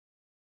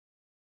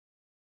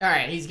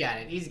Alright, he's got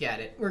it. He's got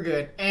it. We're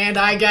good. And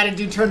I gotta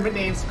do tournament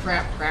names.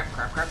 Crap.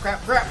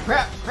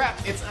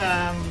 It's,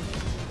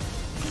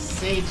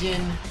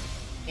 Sajin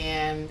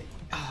and...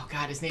 Oh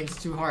god, his name's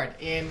too hard.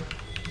 In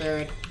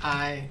Third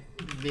Eye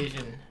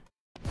Vision.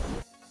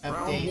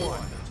 Update.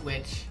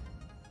 Twitch.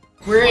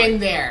 We're in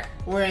there.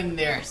 We're in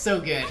there.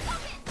 So good.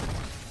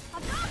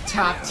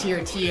 Top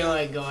tier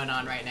TOA going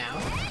on right now.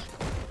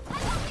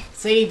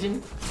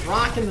 Sajin,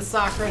 rocking the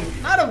Sakura.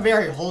 Not a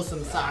very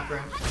wholesome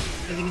Sakura.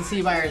 As you can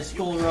see by her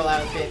schoolgirl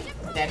outfit,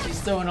 that she's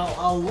throwing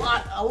a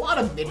lot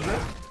of mid-grip,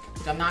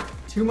 which I'm not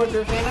too much of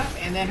a fan of,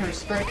 and then her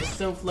skirt is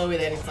so flowy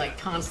that it's like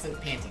constant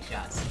panty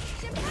shots.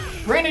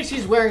 Granted,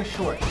 she's wearing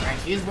shorts, right?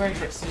 She is wearing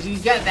shorts, so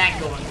she's got that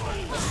going for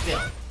her, but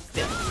still,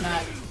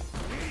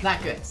 it's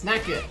not good. It's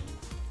not good.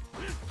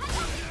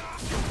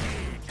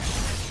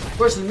 Of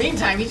course, in the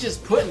meantime, he's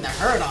just putting the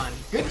hurt on.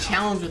 Good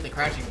challenge with the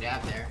crouching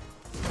jab there.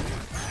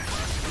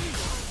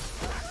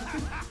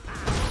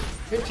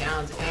 Good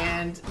challenge,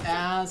 and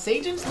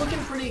Sajin's looking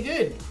pretty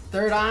good.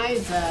 Third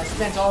Eye's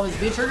spent all his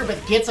V-trigger,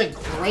 but gets a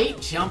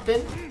great jump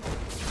in.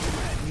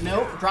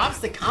 Nope, drops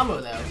the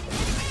combo though.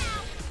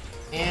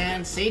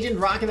 And Sajin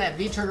rocking that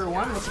V-trigger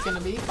one. What's it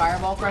gonna be?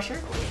 Fireball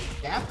pressure?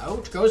 Yeah. Oh,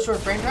 goes for a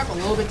frame trap. A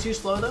little bit too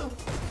slow though.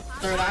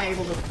 Third Eye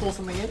able to pull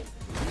something in.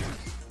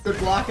 Good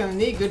block on the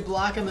knee. Good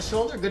block on the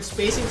shoulder. Good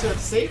spacing so it's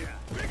safe.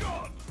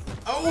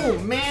 Oh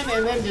man,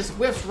 and then just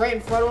whips right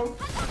in front of him.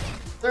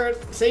 Third,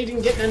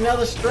 Sajin getting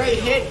another straight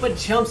hit, but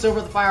jumps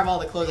over the fireball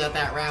to close out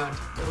that round,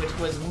 which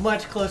was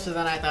much closer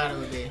than I thought it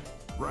would be.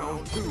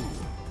 Round 2.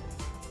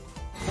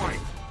 Fight.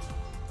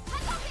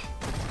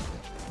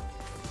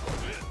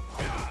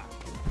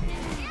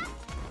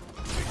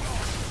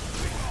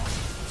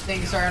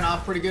 Things starting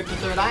off pretty good for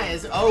Third Eye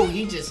as, oh,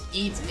 he just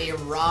eats a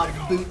raw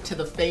boot to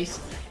the face.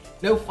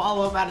 No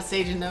follow-up out of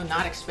Sajin though,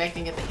 not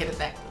expecting it to hit at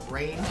that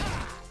range.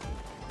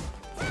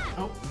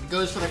 Oh,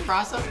 goes for the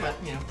cross-up, but,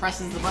 you know,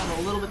 presses the button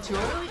a little bit too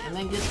early, and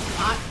then gets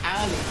caught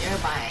out of the air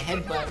by a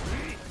headbutt.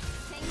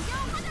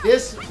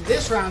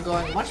 This round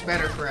going much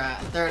better for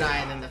Third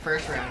Eye than the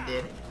first round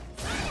did.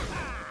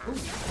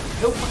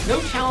 Ooh,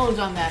 no challenge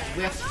on that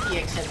whiff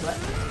EX headbutt.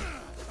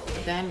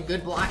 But then,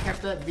 good block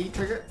after that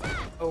V-trigger.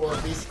 Or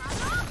V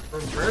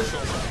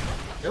reversal.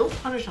 No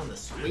punish on the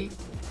sweep.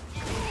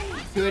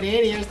 Good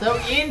in-ears, though,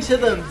 into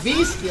the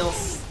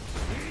V-skills.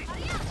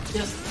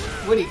 Just,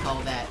 what do you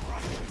call that?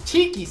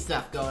 Cheeky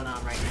stuff going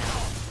on right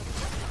now.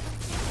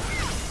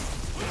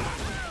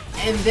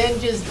 And then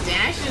just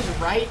dashes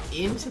right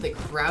into the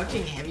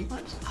crouching heavy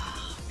punch.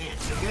 Oh man,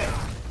 so good.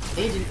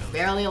 Sajin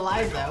barely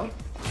alive though.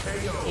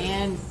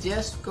 And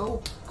just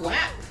go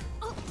whap.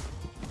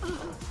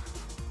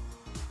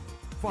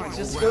 It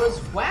just goes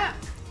whap.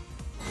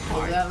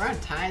 Pulls that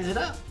round, ties it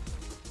up.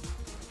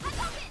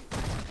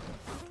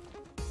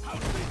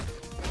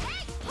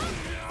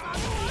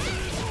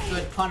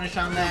 Good punish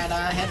on that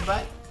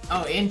headbutt.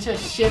 Oh, into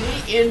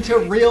shimmy, into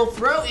real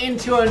throw,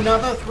 into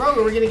another throw.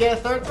 Are we gonna get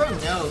a third throw?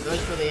 No,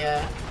 goes for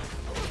the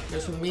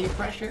immediate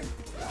pressure.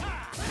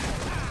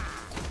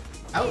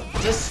 Oh,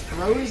 just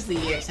throws the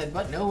EX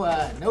headbutt.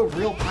 No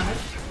real punish.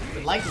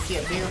 Would like to see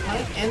a bigger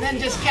punish, and then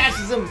just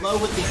catches him low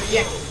with the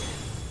EX.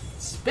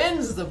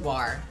 Spins the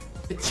bar,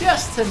 but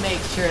just to make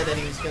sure that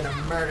he was gonna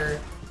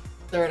murder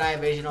Third Eye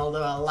Vision.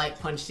 Although a light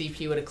punch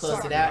CP would have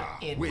closed it out,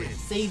 and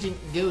Sajin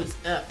goes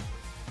up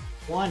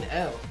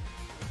 1-0.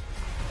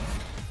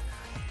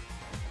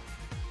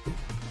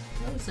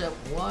 Goes up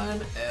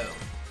 1-0.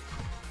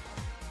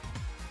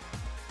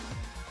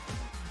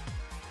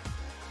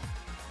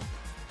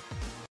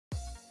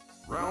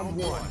 Round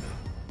 1.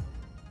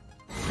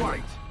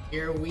 Fight.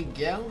 Here we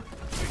go.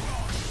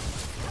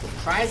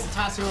 Tries to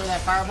toss over that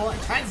fireball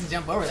and tries to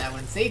jump over that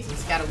one.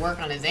 Sajin's got to work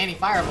on his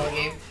anti-fireball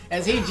game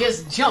as he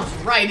just jumps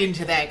right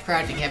into that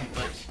crouching heavy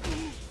punch.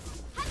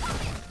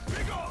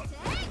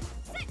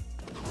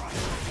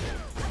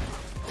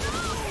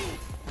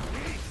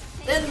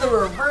 Then the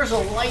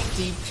reversal light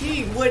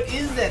DP. What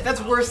is that? That's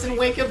worse than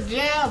wake up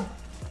jab.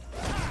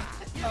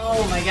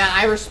 Oh my god,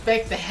 I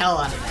respect the hell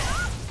out of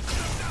that.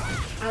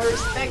 I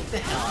respect the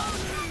hell out of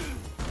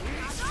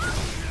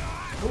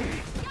that.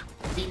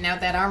 Ooh. Beating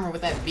out that armor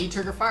with that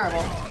V-trigger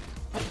fireball.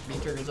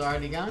 V-trigger's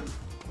already gone.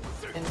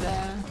 And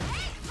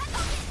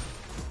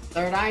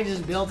Third Eye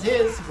just built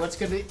his. What's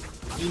gonna be?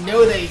 You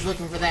know that he's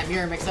looking for that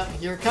mirror mix-up.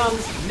 Here it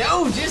comes.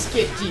 No, just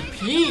get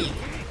DP'd.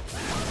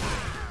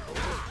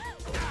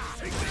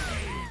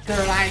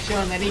 Third Eye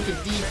showing that he can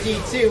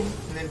DP too,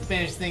 and then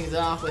finish things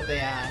off with a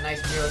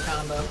nice mirror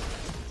combo.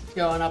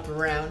 Going up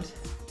around.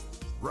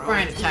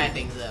 Trying to tie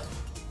things up.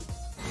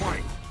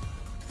 Fight.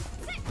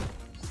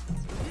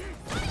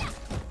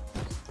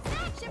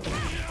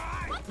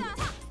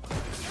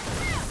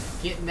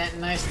 Getting that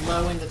nice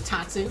low into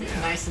Tatsu,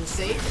 nice and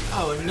safe.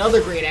 Oh,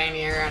 another great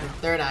anti-air out of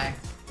Third Eye.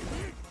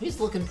 He's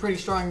looking pretty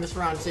strong this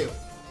round too.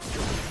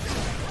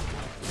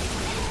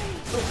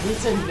 Oh,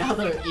 it's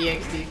another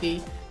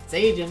EXDP.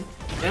 Sajin,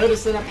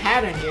 noticing a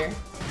pattern here.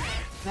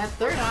 That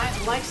Third Eye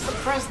likes to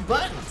press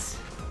buttons.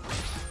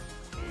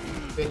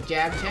 Good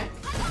jab check.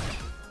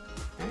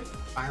 Right.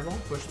 Fireball,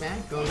 push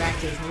back, going back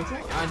to his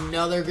neutral.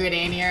 Another good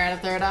anti-air out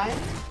of third eye.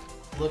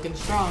 Looking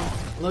strong,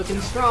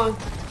 looking strong.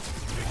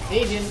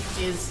 Sajin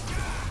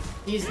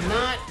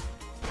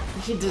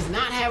he does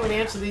not have an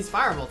answer to these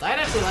fireballs. I'd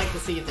actually like to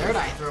see third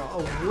eye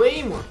throw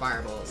way more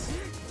fireballs.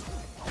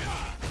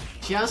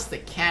 Just to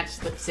catch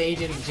the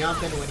Sajin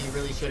jumping when he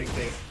really shouldn't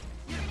be.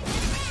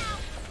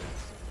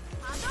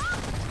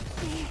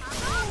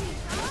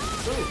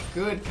 Ooh,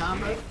 good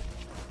combo.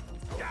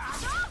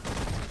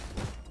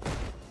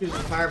 Here's the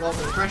fireball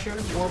for the pressure,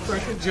 more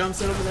pressure,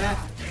 jumps over that.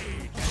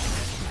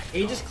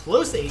 Aegis,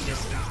 close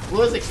Aegis.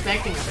 Was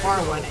expecting a far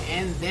one,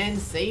 and then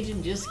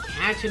Sajin just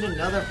catching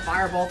another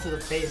fireball to the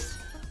face.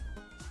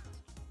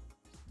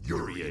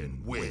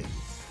 Urien wins.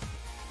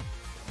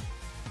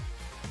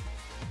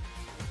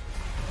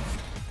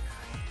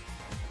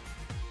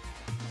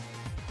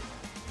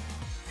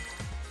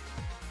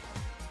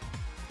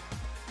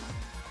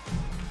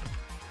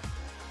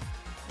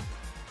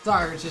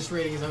 Sorry, I was just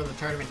reading over the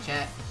tournament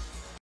chat.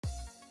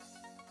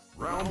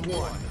 Round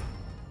 1.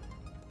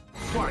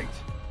 Fight!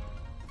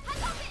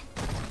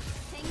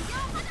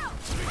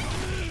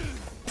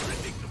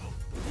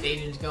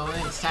 Sajin's going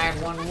in. It's tied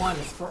 1-1.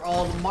 It's for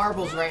all the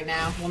marbles right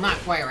now. Well, not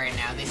quite right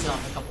now. They still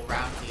have a couple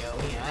rounds to go.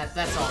 You know,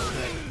 that's all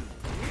good.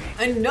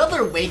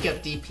 Another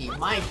wake-up DP.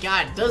 My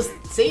god, does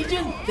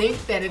Sajin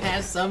think that it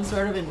has some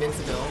sort of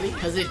invincibility?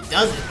 Because it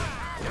doesn't.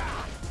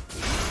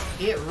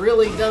 It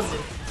really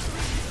doesn't.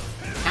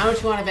 How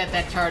much you want to bet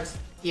that charge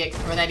EX,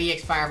 or that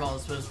EX Fireball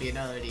is supposed to be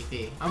another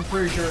DP? I'm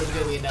pretty sure it's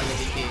going to be another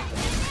DP.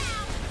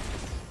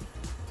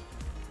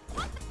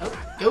 Oh,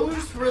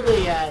 goes for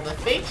the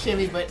fake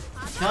shimmy, but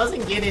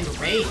doesn't get in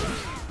range.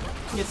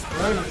 Gets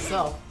thrown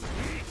himself.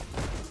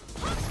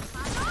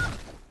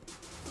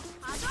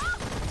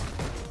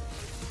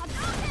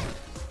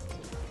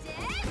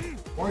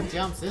 More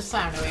jumps this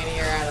time to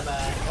anti-air out of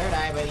third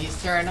eye, but he's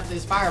starting up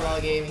this fireball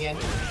game again.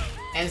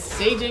 And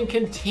Sajin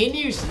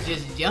continues to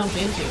just jump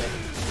into it.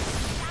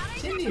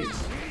 Continues.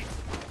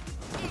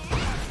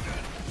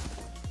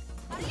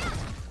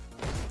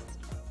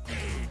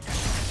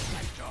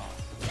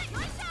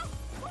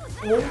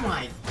 Oh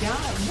my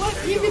god,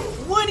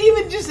 what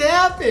even just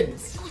happened?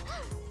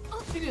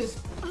 He just...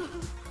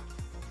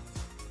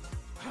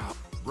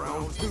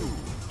 Round 2.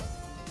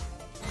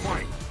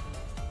 Fight!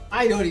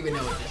 I don't even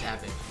know what just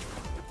happened.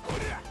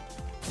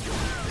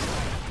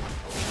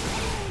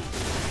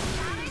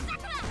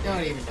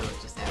 Don't even know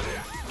what just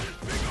happened.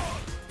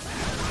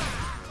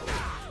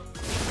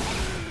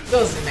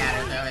 Doesn't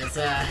matter though, is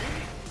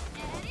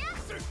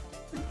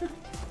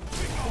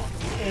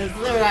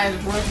third eye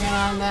working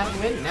on that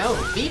win? No,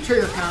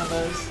 V-trigger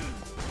combos.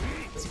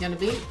 What's it gonna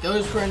be?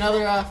 Goes for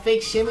another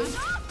fake shimmy.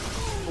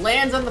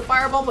 Lands on the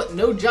fireball, but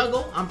no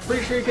juggle. I'm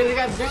pretty sure he could have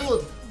got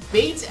juggled.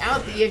 Baits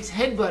out the EX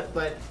headbutt,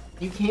 but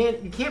you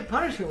can't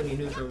punish it when you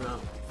neutral roam.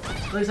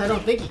 At least I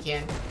don't think you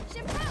can.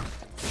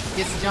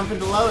 Gets to jump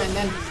into low and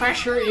then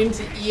pressure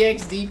into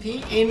EX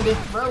DP into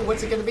throw.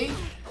 What's it gonna be?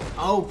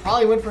 Oh,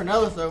 probably went for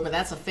another throw, but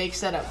that's a fake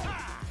setup.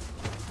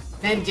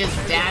 Then just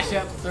dash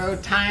up, throw,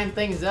 tying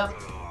things up.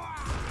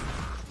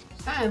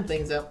 Tying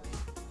things up.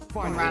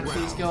 One round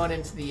piece going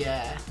into the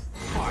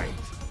Fight!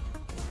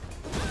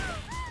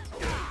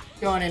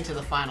 going into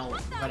the final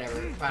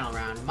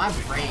round. My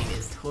brain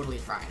is totally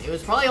fried. It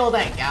was probably all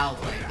that Gal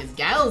play, because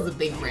Gal is a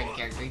big brain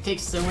character. He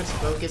takes so much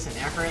focus and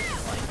effort.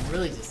 It's like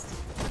really just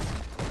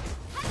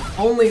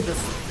only the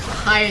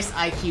highest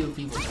IQ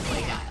people can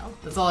play Guile.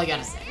 That's all I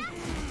gotta say.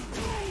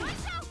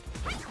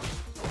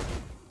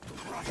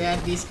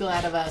 Bad D-skill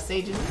out of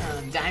Sajin.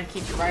 Dive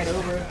kick right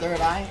over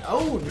third eye.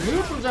 Oh,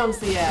 neutral jumps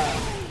the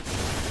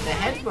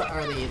head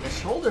or the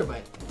shoulder,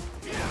 but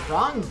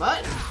wrong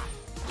button.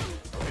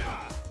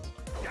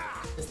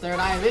 This third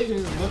eye vision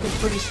is looking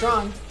pretty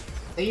strong.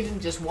 Sajin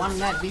just wanted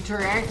that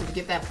V-trigger active to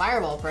get that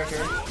fireball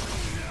pressure.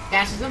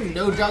 Catches him,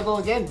 no juggle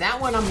again. That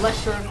one I'm less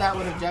sure if that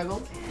would have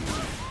juggled.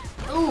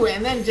 Ooh,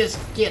 and then just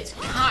gets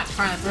caught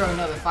trying to throw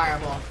another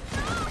fireball.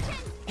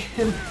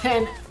 And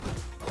then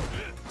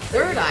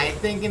third eye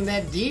thinking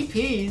that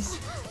DPs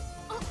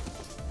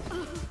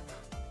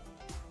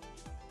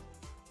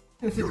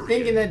are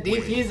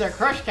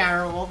crush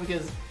counterable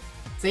because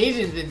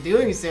Sajin's been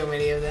doing so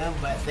many of them,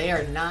 but they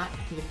are not.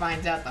 He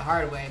finds out the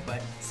hard way,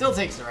 but still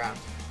takes the round.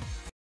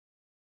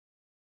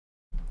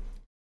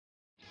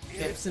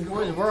 Bips and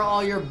boys, we're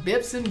all your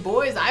Bips and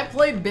boys. I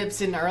played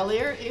Bips in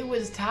earlier. It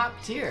was top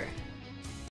tier.